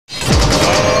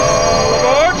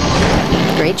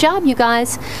Great job, you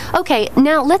guys. Okay,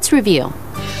 now let's review.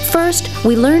 First,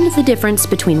 we learned the difference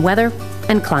between weather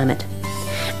and climate.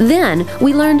 Then,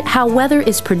 we learned how weather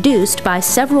is produced by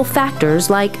several factors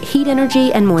like heat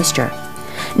energy and moisture.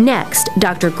 Next,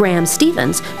 Dr. Graham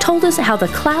Stevens told us how the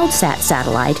CloudSat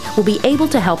satellite will be able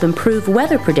to help improve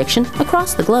weather prediction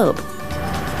across the globe.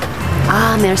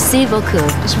 Ah, merci beaucoup.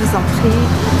 Je vous en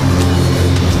prie.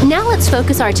 Now let's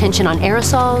focus our attention on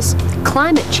aerosols,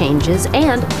 climate changes,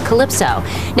 and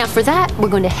CALIPSO. Now for that, we're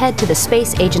going to head to the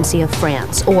Space Agency of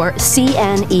France, or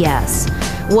CNES.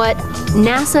 What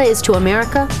NASA is to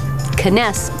America,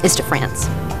 CNES is to France.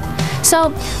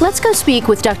 So let's go speak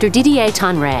with Dr. Didier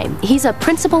Tonray. He's a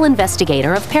principal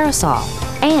investigator of Parasol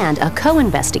and a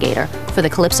co-investigator for the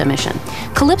CALIPSO mission.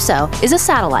 CALIPSO is a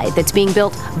satellite that's being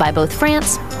built by both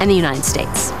France and the United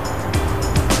States.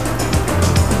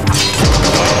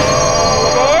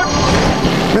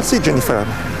 Merci, Jennifer.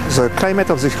 The climate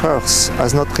of the Earth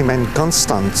has not remained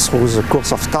constant through the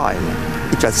course of time.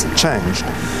 It has changed.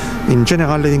 In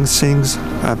general, living things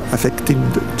have affected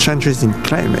changes in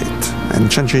climate, and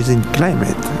changes in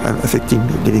climate have affected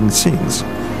living things.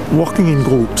 Working in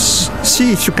groups,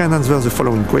 see if you can answer the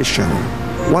following question.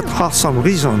 What are some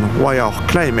reasons why our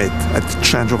climate has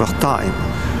changed over time?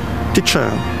 Teacher,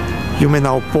 you may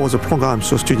now pause the program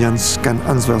so students can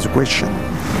answer the question.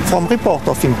 From report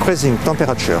of increasing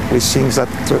temperature, we think that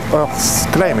the Earth's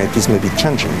climate is maybe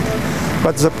changing,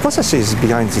 but the processes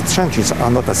behind the changes are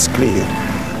not as clear.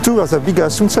 Two of the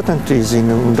biggest uncertainties in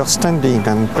understanding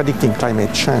and predicting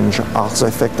climate change are the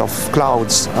effect of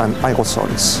clouds and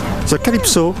aerosols. The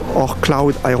CALIPSO, or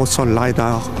Cloud Aerosol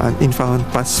Lidar and Infrared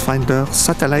Pathfinder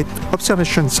satellite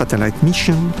observation satellite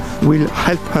mission, will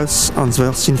help us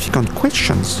answer significant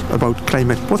questions about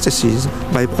climate processes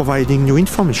by providing new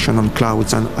information on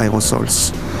clouds and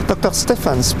aerosols. Dr.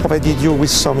 Stephens provided you with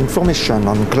some information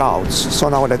on clouds, so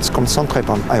now let's concentrate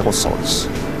on aerosols.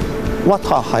 What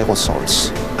are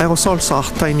aerosols? Aerosols are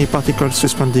tiny particles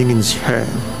suspending in the air.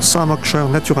 Some occur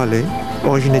naturally,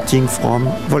 originating from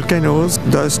volcanoes,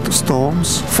 dust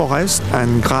storms, forest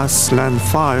and grassland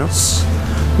fires,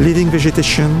 living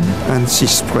vegetation and sea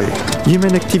spray.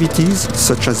 Human activities,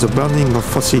 such as the burning of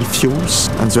fossil fuels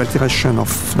and the alteration of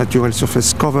natural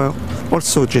surface cover,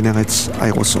 also generates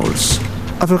aerosols.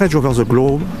 Average over the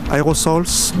globe,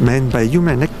 aerosols made by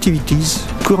human activities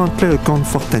currently account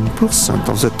for 10%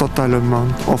 of the total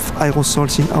amount of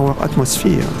aerosols in our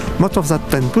atmosphere. Most of that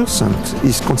 10%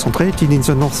 is concentrated in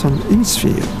the northern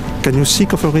hemisphere. Can you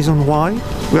think of a reason why?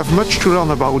 We have much to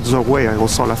learn about the way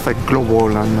aerosols affect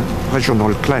global and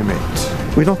regional climate.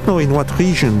 We don't know in what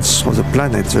regions of the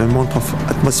planet the amount of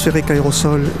atmospheric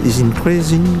aerosol is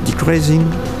increasing, decreasing,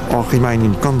 or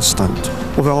remaining constant.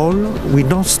 Overall, we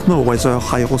don't know whether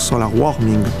aerosols are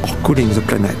warming or cooling the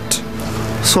planet.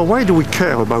 So why do we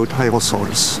care about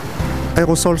aerosols?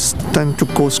 Aerosols tend to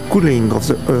cause cooling of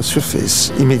the Earth's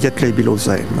surface immediately below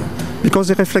them. Because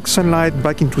they reflect sunlight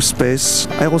back into space,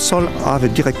 aerosols have a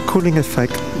direct cooling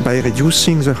effect by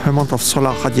reducing the amount of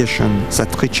solar radiation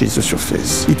that reaches the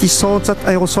surface. It is thought that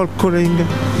aerosol cooling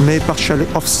may partially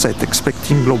offset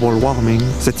expected global warming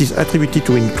that is attributed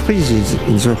to increases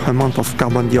in the amount of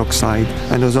carbon dioxide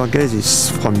and other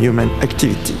gases from human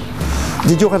activity.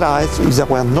 Did you realize if there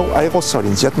were no aerosol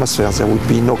in the atmosphere, there would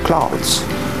be no clouds?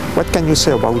 What can you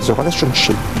say about the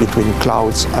relationship between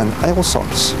clouds and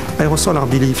aerosols? Aerosols are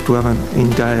believed to have an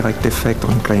indirect effect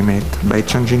on climate by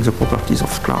changing the properties of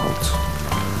clouds.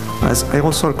 As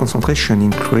aerosol concentration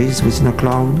increases within a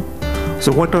cloud,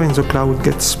 the water in the cloud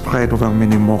gets spread over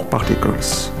many more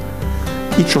particles,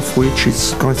 each of which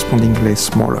is correspondingly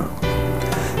smaller.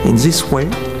 In this way,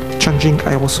 changing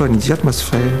aerosol in the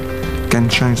atmosphere can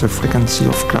change the frequency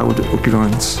of cloud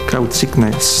occurrence, cloud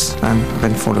thickness, and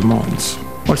rainfall amounts.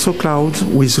 Also, clouds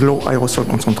with low aerosol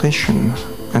concentration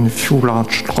and few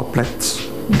large droplets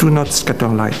do not scatter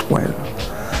light well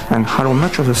and allow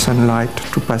much of the sunlight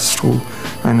to pass through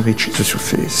and reach the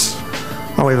surface.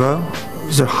 However,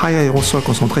 the high aerosol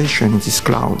concentration in these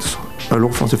clouds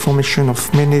allows for the formation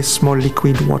of many small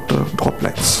liquid water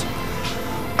droplets.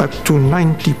 Up to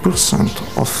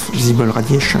 90% of visible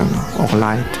radiation or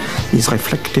light is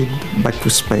reflected back to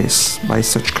space by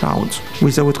such clouds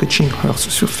without reaching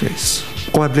Earth's surface.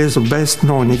 Probably the best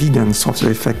known evidence of the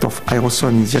effect of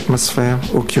aerosol in the atmosphere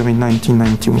occurred in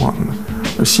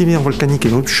 1991. A severe volcanic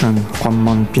eruption from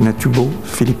Mount Pinatubo,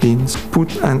 Philippines,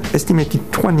 put an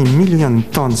estimated 20 million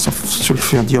tons of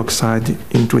sulfur dioxide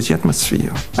into the atmosphere.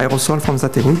 Aerosols from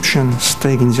that eruption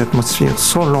stayed in the atmosphere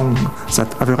so long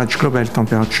that average global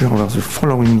temperature over the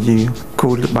following year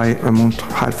cooled by about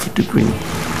 0.5 degree.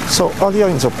 So earlier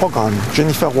in the program,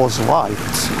 Jennifer was right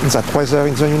that weather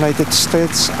in the United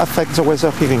States affects the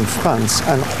weather here in France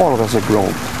and all over the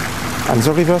globe. And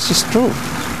the reverse is true.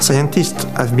 Scientists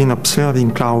have been observing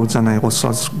clouds and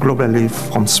aerosols globally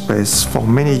from space for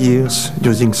many years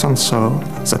using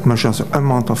sensors that measure the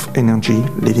amount of energy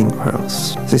leaving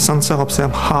Earth. The sensors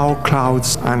observe how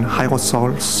clouds and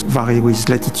aerosols vary with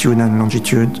latitude and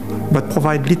longitude, but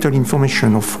provide little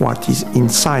information of what is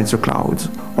inside the clouds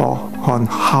or on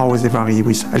how they vary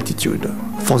with altitude.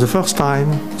 For the first time,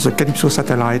 the CALIPSO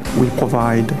satellite will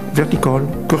provide vertical,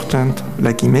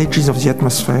 curtain-like images of the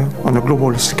atmosphere on a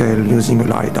global scale using a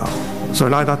Lidar. The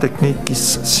Lidar technique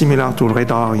is similar to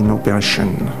radar in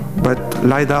operation, but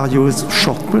Lidar uses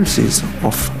short pulses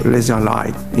of laser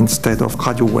light instead of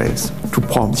radio waves to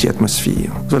probe the atmosphere.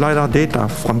 The Lidar data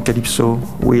from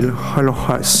CALIPSO will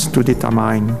allow us to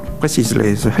determine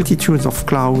precisely the altitudes of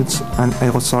clouds and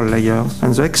aerosol layers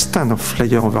and the extent of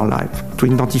layer overlap to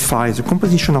identify the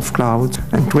composition of clouds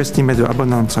and to estimate the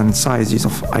abundance and sizes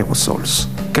of aerosols.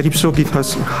 CALIPSO gives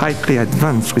us a highly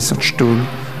advanced research tool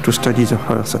to study the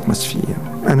Earth's atmosphere,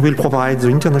 and will provide the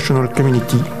international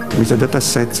community with a data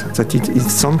set that is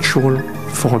essential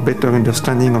for a better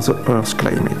understanding of the Earth's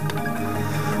climate.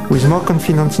 With more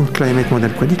confidence in climate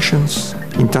model predictions,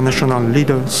 international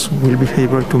leaders will be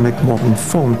able to make more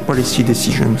informed policy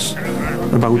decisions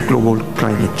about global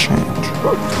climate change.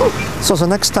 So the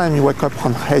next time you wake up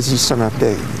on a hazy summer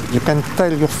day, you can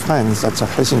tell your friends that the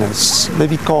haziness may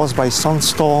be caused by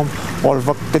sandstorm or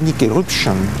volcanic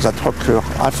eruption that occur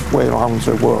halfway around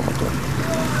the world.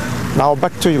 Now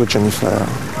back to you, Jennifer,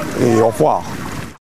 et au revoir.